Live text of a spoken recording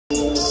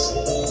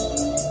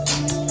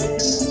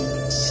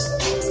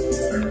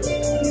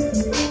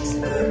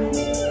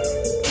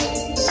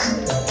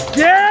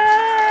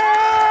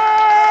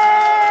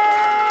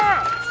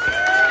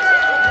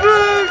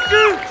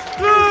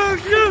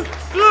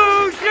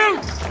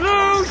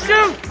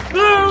shoes,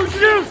 blue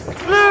shoes,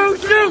 blue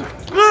shoes,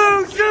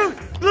 blue shoes,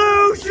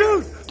 blue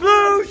shoes,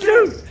 blue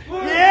shoes.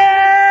 Yeah!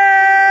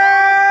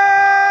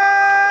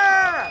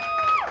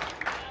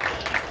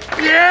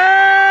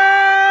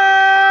 Yeah!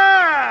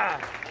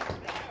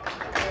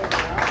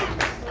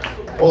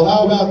 Well,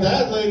 how about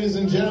that, ladies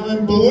and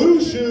gentlemen?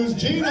 Blue shoes,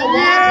 Gino Montes,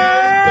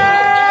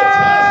 back at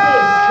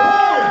Tesla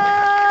Strong.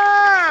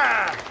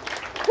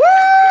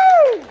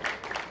 Woo!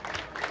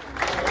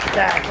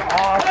 That's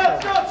awesome.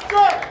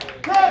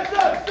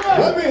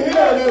 Let me hear it,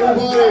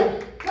 everybody.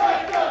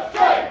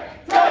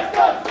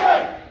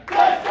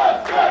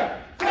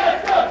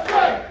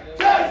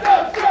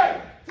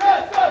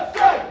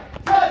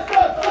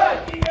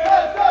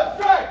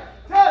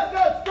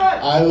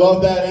 I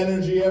love that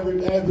energy,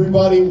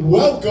 everybody.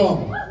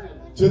 Welcome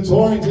to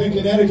Torrington,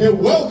 Connecticut.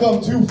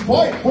 Welcome to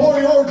Fight for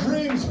Your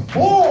Dreams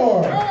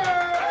 4.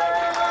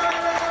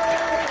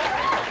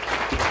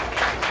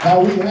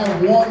 Now, we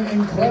have one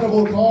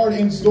incredible card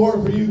in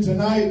store for you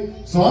tonight,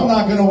 so I'm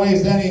not going to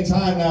waste any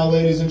time now,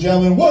 ladies and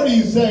gentlemen. What do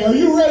you say? Are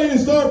you ready to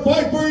start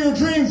Fight for Your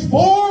Dreams 4?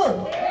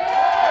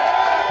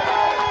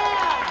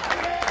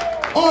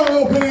 Our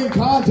opening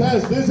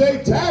contest is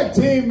a tag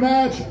team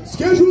match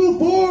scheduled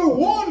for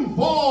one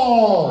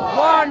fall.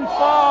 One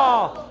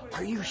fall.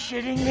 Are you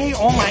shitting me?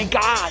 Oh my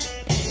God.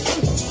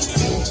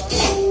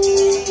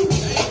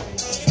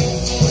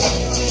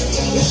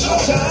 It's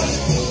showtime.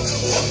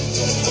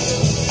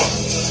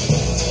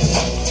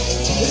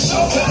 It's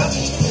showtime.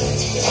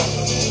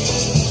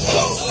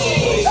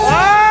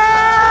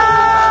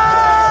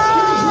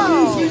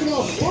 Introducing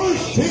the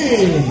first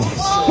team.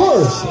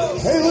 First,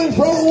 hailing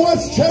from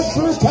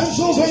Westchester,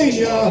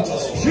 Pennsylvania,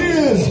 she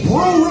is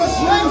pro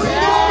wrestling's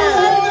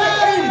 #1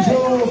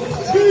 angel,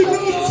 the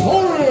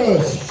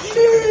Notorious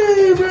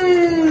Stevie.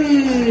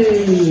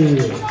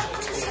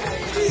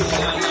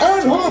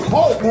 And her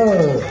partner,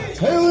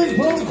 hailing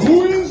from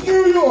Queens,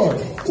 New York,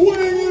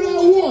 weighing in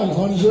at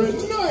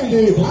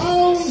 190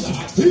 pounds,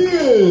 he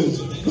is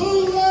the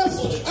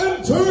Last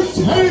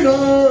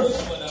Entertainer,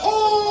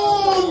 Encore.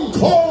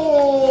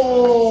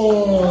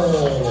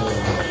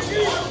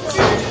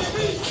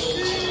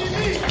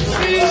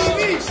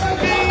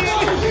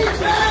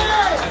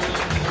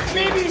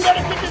 Baby, you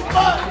gotta kick his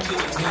butt.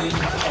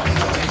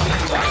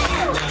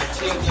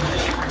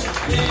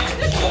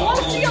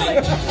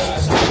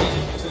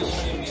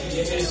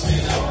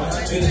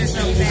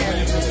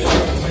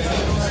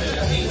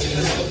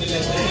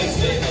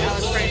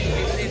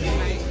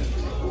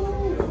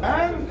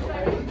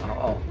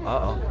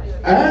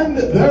 And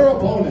their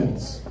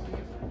opponents.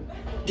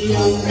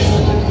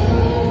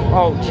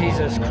 Oh,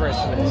 Jesus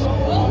Christmas.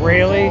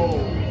 Really?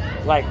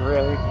 Like,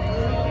 really?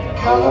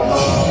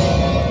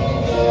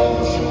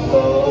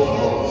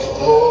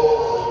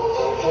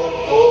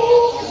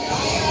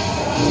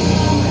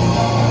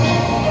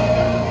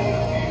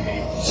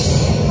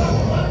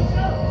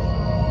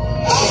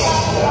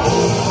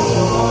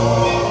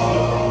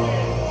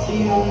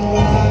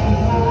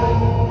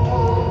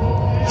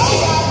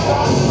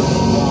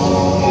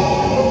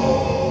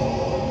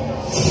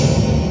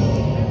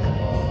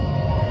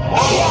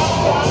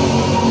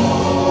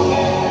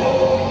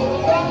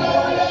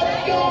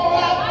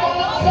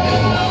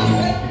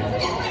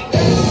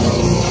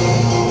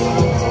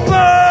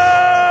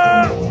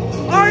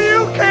 Are you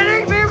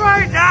kidding me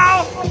right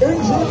now?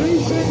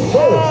 Introducing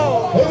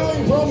first,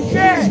 hailing from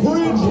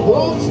Kingsbridge,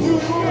 Bronx, New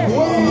York,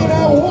 weighing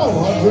at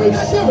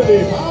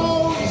 170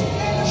 pounds,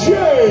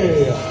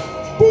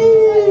 BouJii.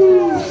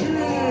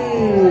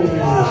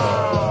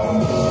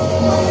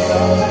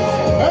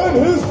 And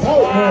his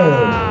partner,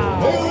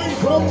 hailing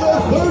from the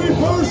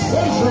 31st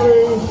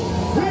century,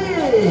 he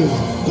is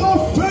the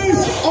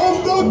face of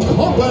the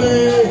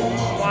company,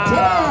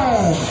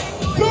 DeMan.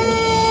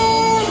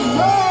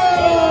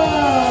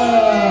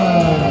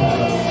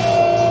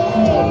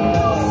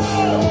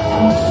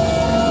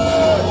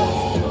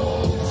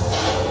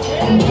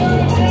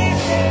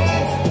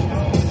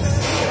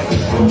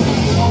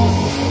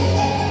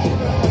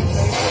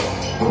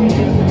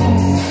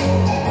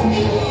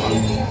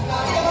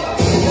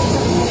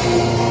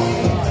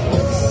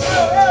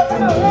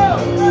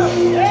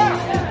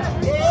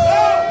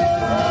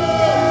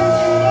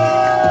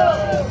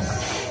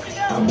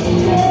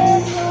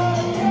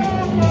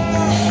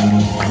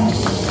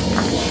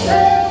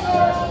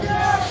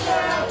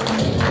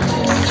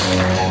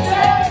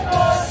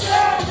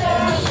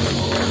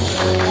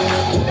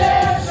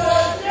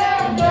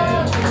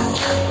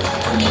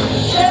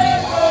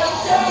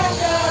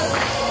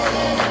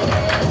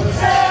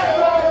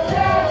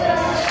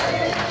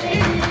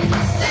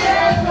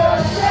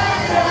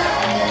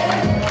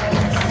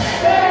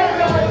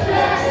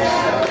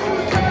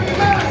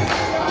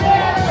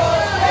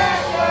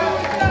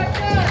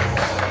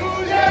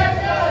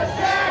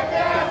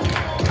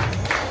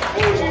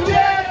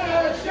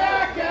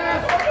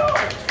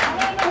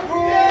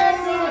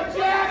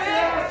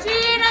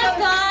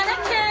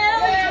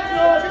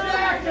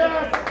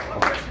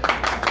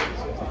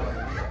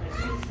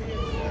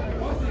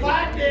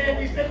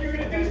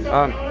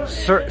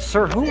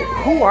 Sir,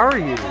 who are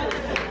you?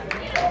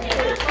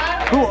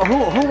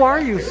 Who are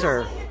you,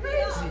 sir?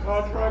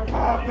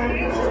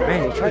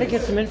 Man, you try to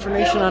get some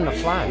information on the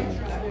fly.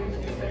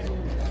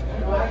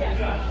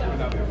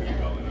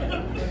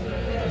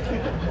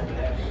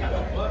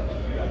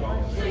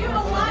 So you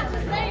have a lot to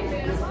say,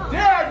 man.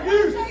 Dad,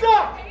 you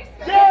suck!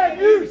 Dad,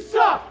 you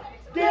suck!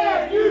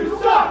 Dad, you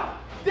suck!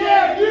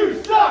 Dad,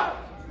 you suck!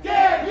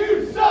 Dad,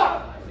 you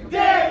suck!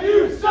 Dad, you suck! Dad,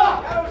 you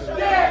suck!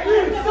 Dad, you suck! Dad,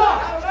 you suck!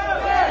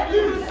 Dad,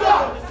 you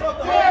suck!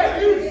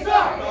 Dad, you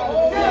suck!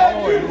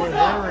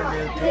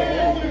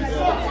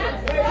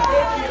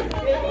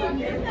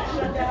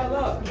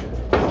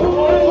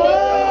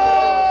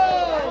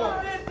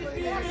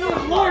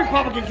 More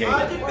Republican cake!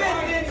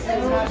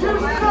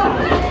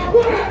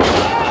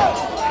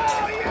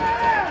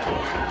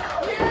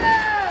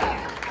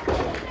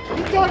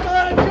 You talk a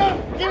lot of junk!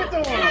 Give it to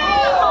him!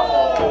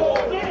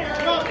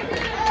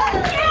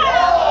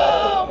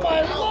 Oh my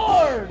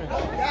lord!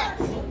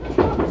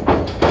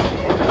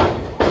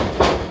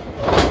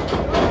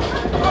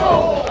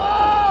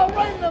 Oh,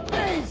 right in the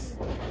face!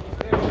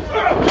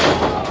 Oh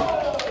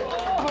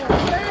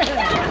man!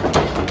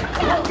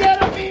 Get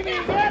him, Mimi!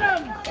 Get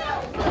him!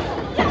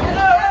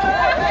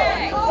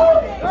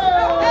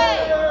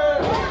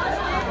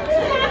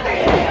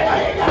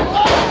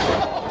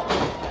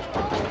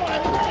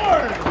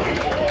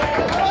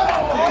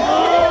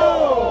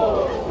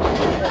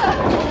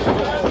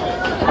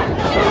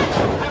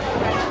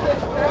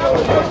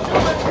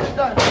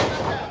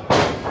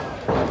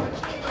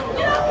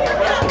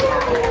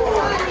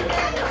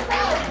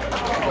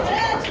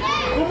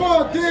 Come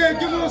on, Dan,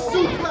 give him a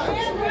suplex.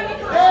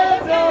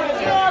 Hands on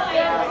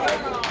champion!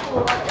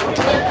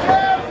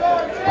 Hands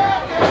on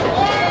champion!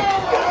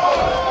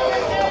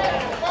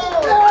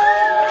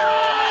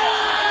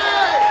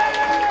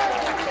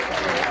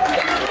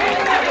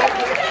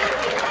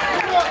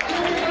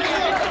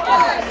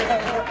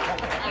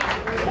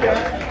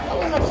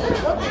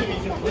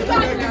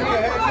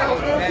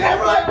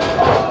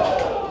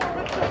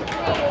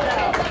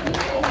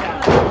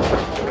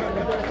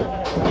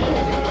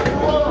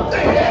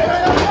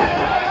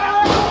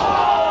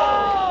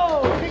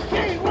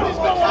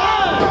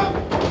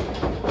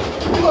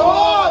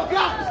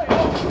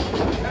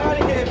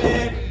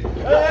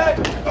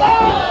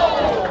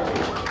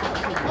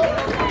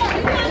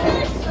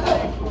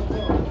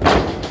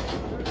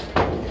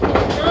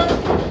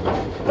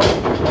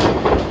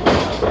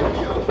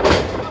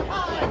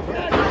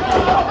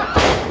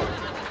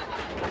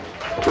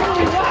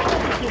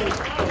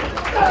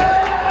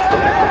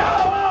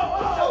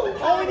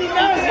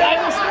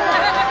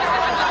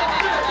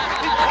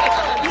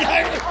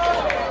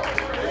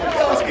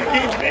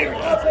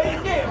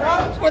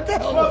 What the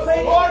hell?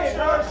 Watch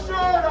your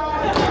shirt on!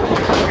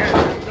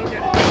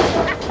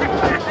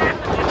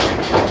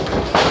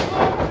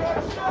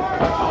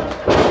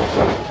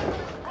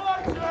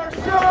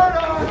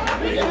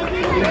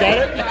 You got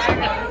it? I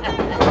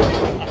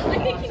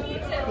think he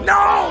needs it.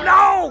 No! No!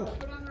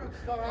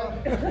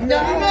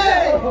 No!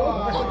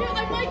 Oh, dude, I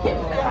might give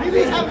him that.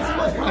 He's having so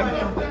much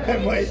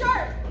fun. Wait.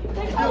 Sharp.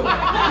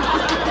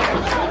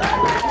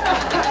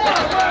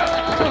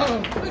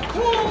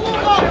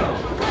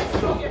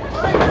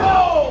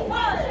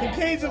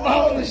 Kincaid's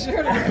allowing the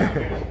shirt.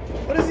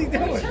 What is he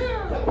doing?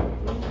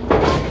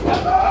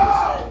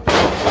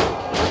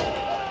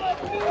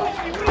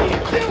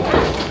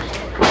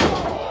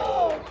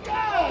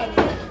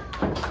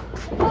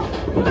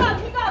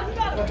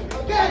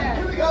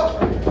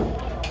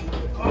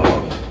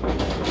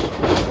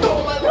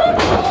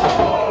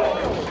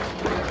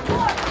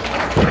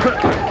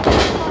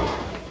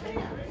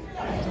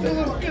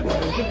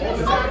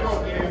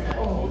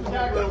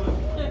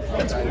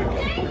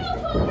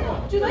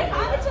 Do they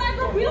have a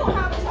tiger? We don't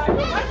have a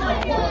tiger.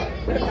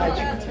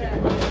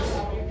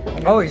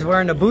 Oh, he's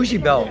wearing a BouJii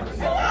belt.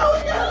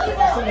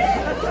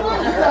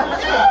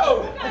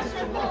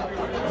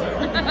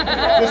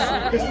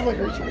 This is like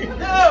retreat.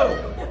 No!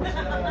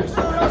 You're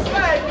so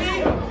outside, B!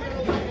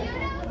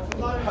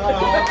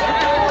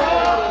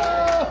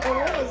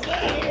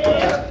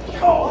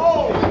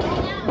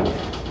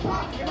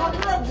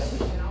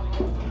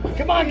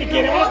 Come on,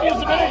 Kincaid, I want to feel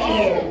some energy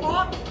here.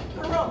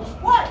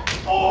 What?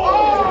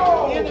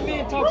 The other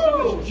man talks so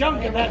much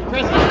junk at that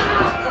press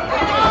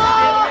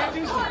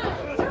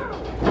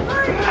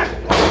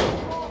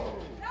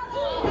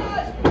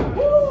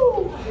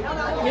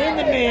And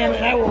the man,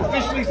 and I will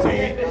officially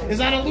say it, is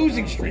on a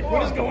losing streak.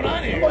 What is going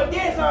on here?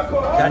 Dance,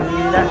 Encore!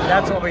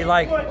 That's what we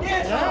like.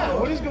 Yeah,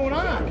 what is going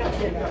on?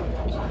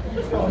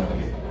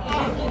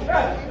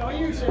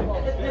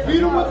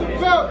 Beat him with the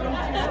belt.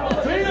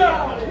 Peter!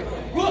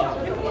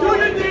 Do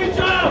the damn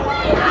job!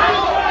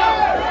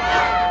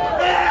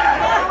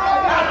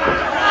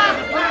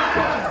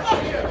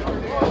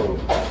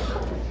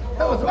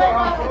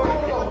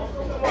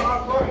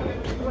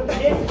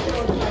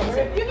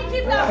 You can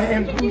keep that.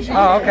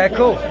 Oh, okay,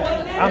 cool.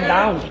 I'm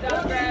down.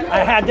 I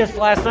had this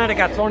last night. I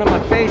got thrown in my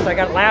face. I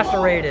got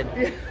lacerated.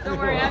 Don't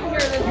worry, I'm here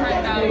this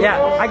time now.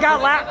 Yeah, I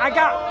got. I'm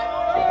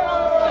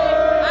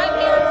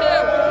here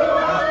too.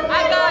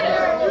 I got it.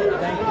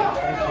 Thank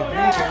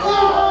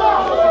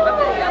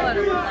you.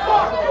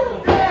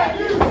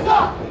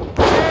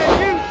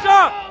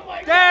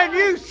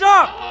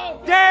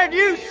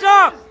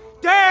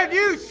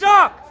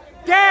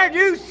 Dan,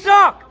 you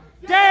suck!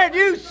 Dan,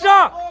 you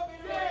suck!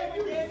 Dan,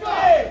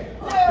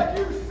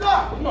 you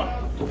suck! Come on.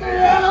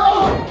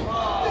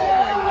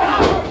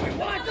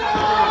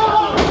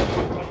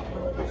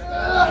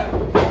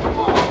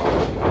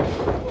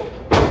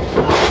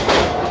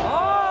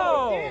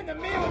 Oh! Dan, the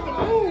man with the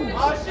moves.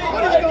 Oh, shit.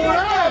 What is going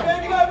on?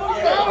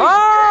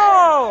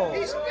 Oh!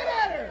 He spit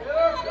at her.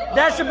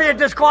 That should be a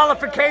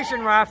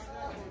disqualification, ref.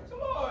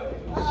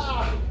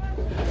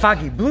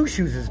 Foggy Blue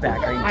Shoes is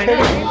back. Are you I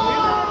kidding know. me?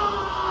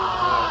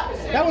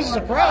 That was a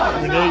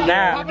surprise.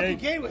 That, Papa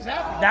Gay was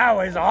happy. that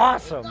was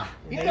awesome.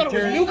 He thought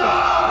it was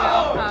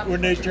Nuka.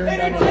 When they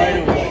turned on the light,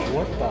 it was like,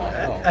 what the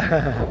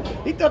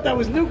hell? He thought that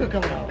was Nuka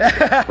coming out.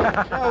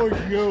 That was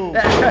you.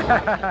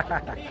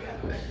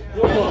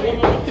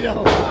 You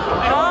know,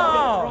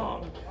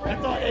 Oh! I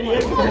thought Eddie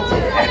Edwards.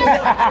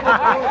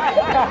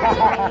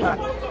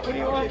 What do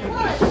you want?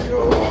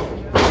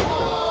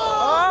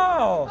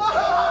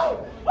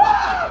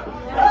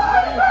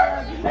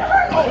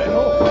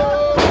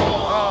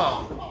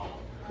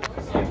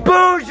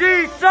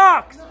 BouJii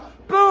sucks!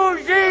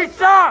 BouJii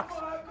sucks!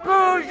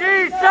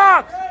 BouJii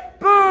sucks!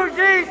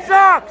 BouJii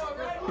sucks!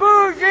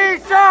 BouJii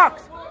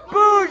sucks!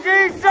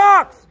 BouJii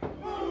sucks!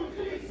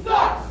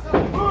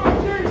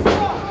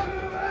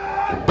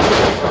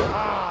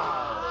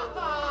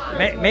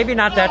 Maybe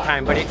not that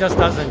time, but he just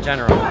does in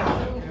general.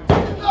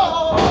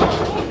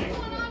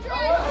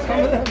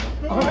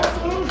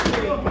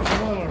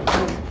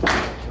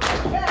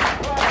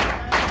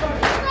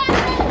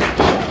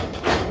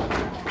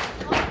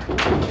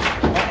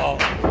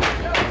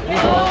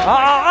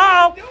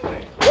 Uh-oh!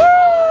 Woo!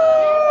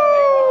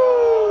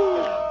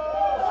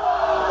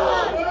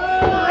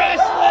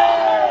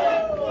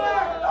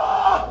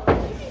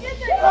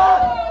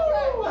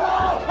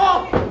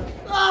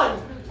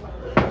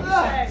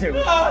 Dude,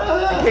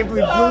 I can't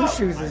believe Blue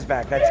Shoes is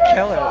back. That's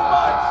killer.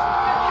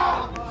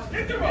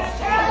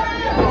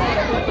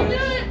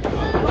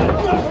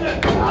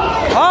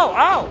 Oh,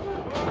 oh!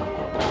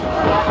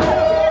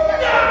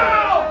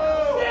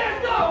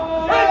 Stand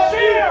up and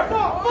cheer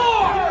for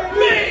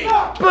me!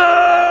 Boo!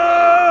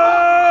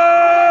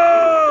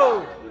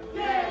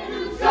 Dan,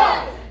 you suck!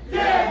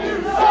 Dan, you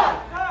suck!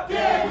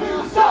 Dan, you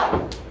suck!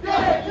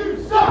 Dan, you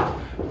suck!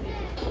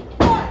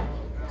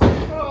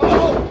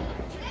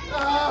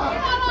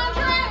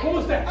 What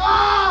was that?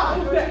 Ah!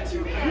 What was that?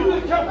 You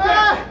didn't come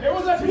back. It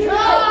was a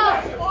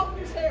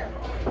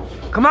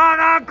Come on,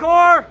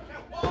 Encore!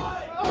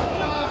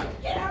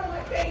 Get out of my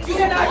face!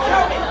 You're not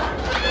coming!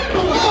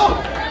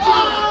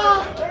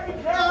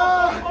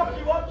 Fuck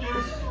you up, you.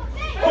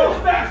 Oh,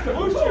 faster,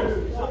 who's you?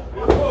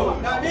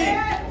 Not me. Get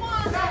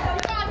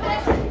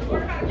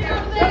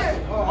out of there!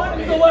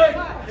 Hit the leg.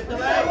 Hit the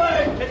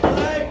leg. Hit the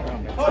leg.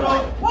 Hold on.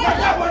 Got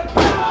that one.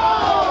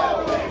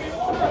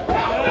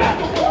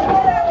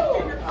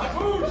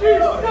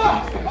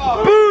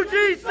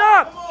 BouJii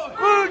sucks!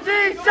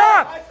 BouJii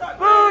sucks!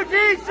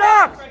 BouJii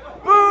sucks!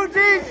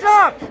 BouJii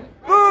sucks!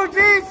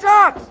 BouJii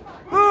sucks!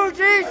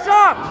 BouJii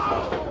sucks!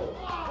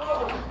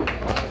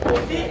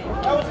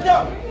 That was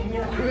dumb.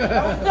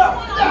 That was dumb.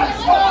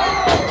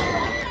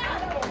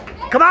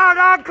 Come on,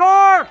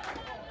 Encore!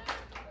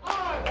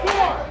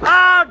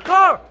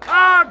 Encore!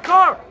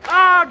 Encore!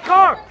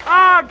 Encore!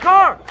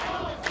 Encore!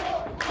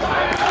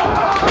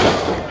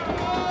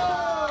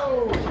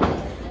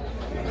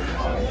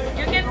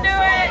 You can do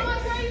it!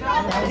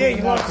 Yeah,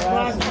 you lost the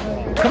last.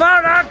 Come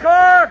on,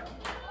 Encore!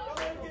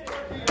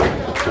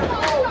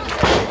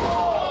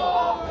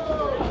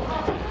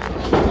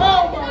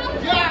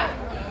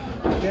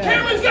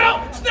 Cameras out.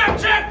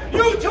 Snapchat,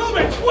 YouTube,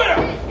 and Twitter.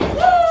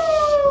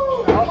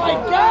 Oh my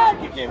God!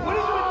 What is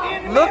with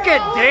Dan? Look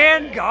at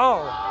Dan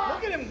go!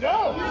 Look at him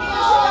go.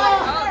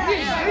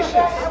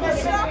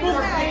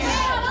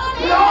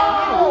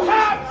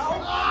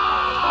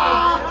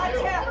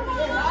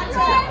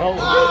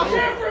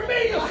 Cheer for me,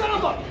 you son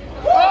of a.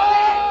 Oh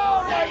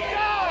my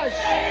gosh!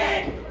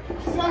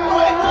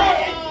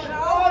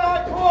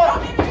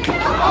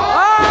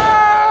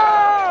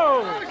 Oh!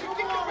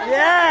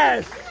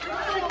 Yes!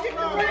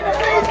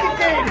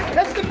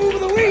 That's the move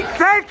of the week.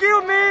 Thank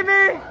you,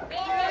 Mimi!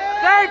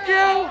 Thank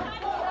you!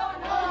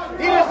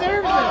 He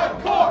deserves it.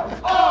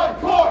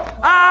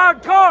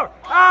 Encore!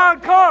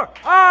 Encore!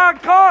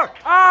 Encore!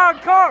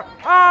 Encore!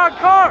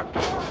 Encore!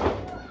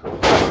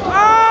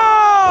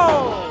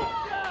 Oh!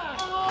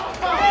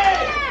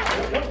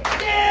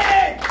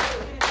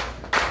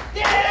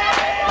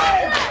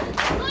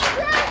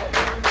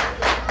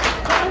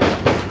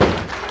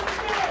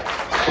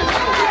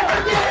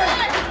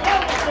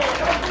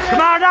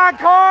 Come on,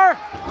 Encore!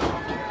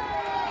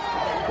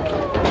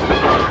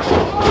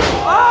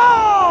 Oh!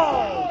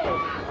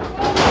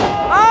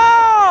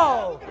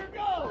 Oh!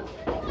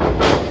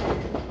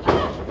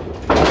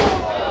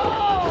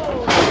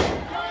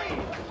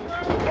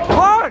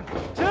 1,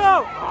 2.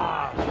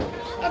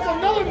 That's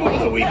another move of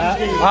the week.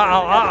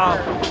 Uh-oh.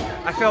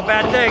 I feel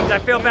bad things. I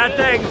feel bad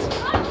things.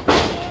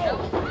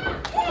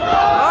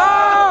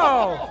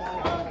 Oh!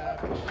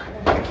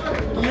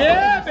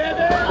 Yeah,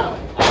 baby.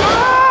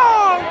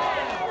 Oh!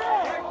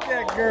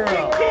 That girl.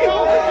 He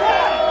holds his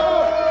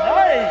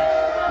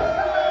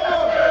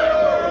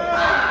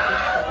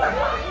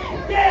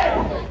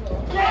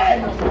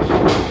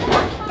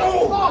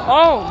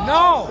Oh,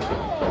 no!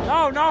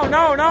 No, no,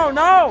 no, no,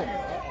 no!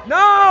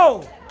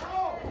 No!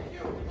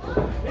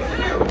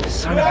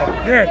 Son of a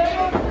bitch.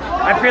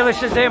 I feel a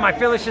Shazam, I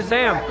feel a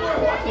Shazam.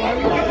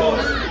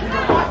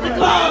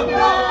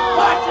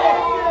 Watch it!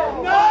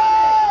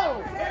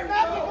 No!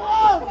 Not the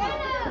glove!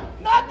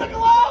 Not the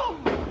glove!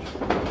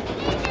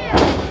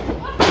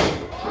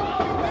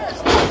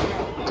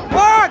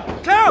 1,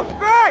 2, 3!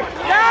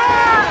 Yeah!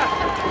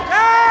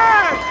 Yeah!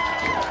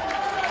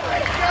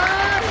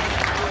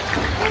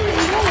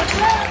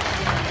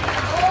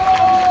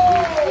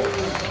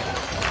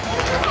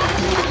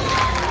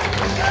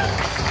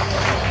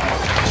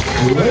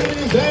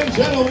 Ladies and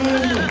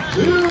gentlemen,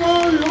 here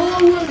are your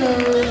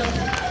winners,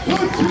 the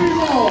team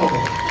of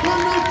the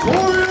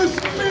Notorious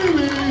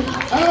Mimi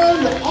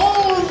and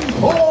Encore!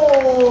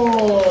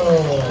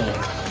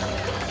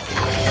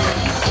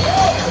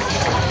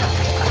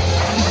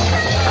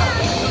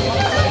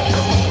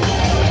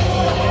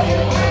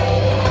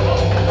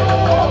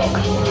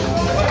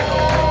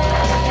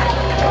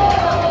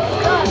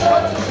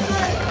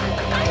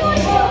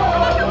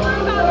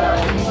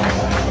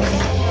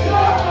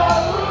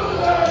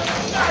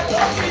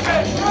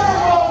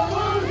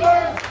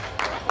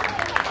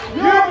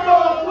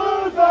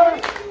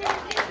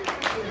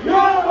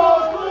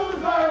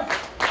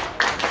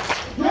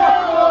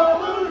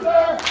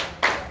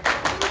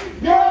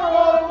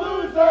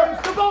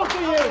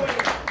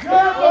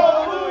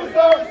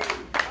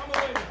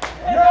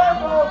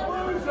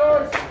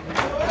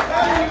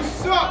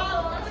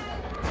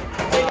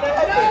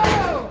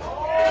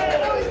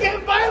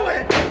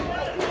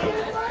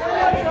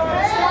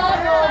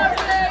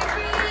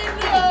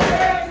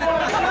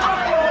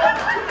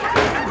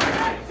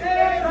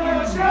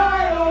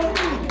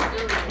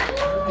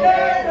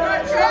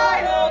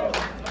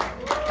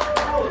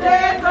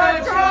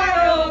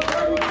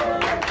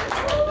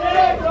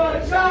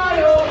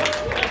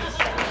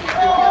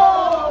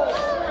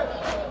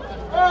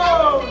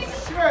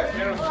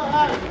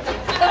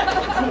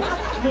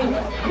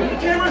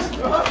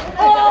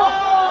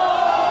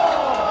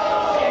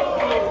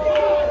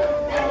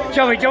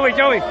 Joey, Joey,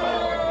 Joey!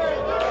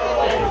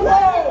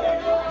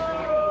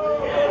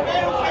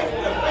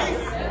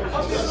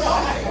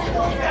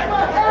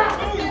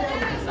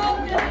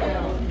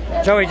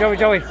 Joey, Joey,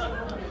 Joey!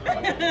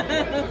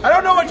 I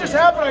don't know what just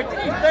happened. I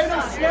think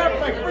Thanos snapped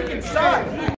my freaking side.